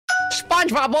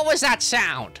SpongeBob, what was that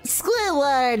sound?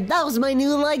 Squidward, that was my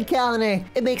new like counter.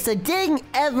 It makes a ding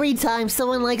every time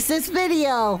someone likes this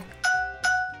video.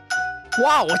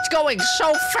 Whoa, it's going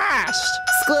so fast.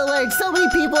 Squidward, so many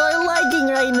people are liking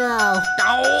right now.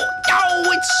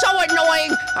 Oh, it's so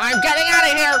annoying. I'm getting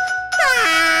out of here.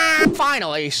 Ah!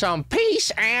 Finally, some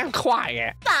peace and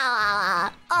quiet.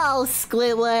 Oh,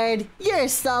 Squidward, you're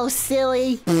so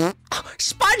silly.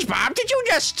 SpongeBob, did you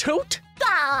just toot?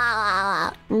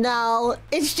 No,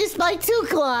 it's just my 2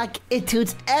 clock. It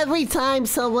toots every time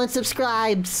someone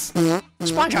subscribes.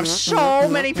 SpongeBob, so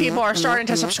many people are starting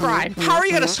to subscribe. How are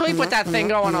you gonna sleep with that thing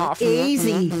going off?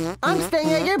 Easy. I'm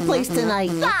staying at your place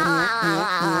tonight.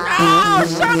 Oh,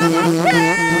 son of a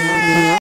bitch!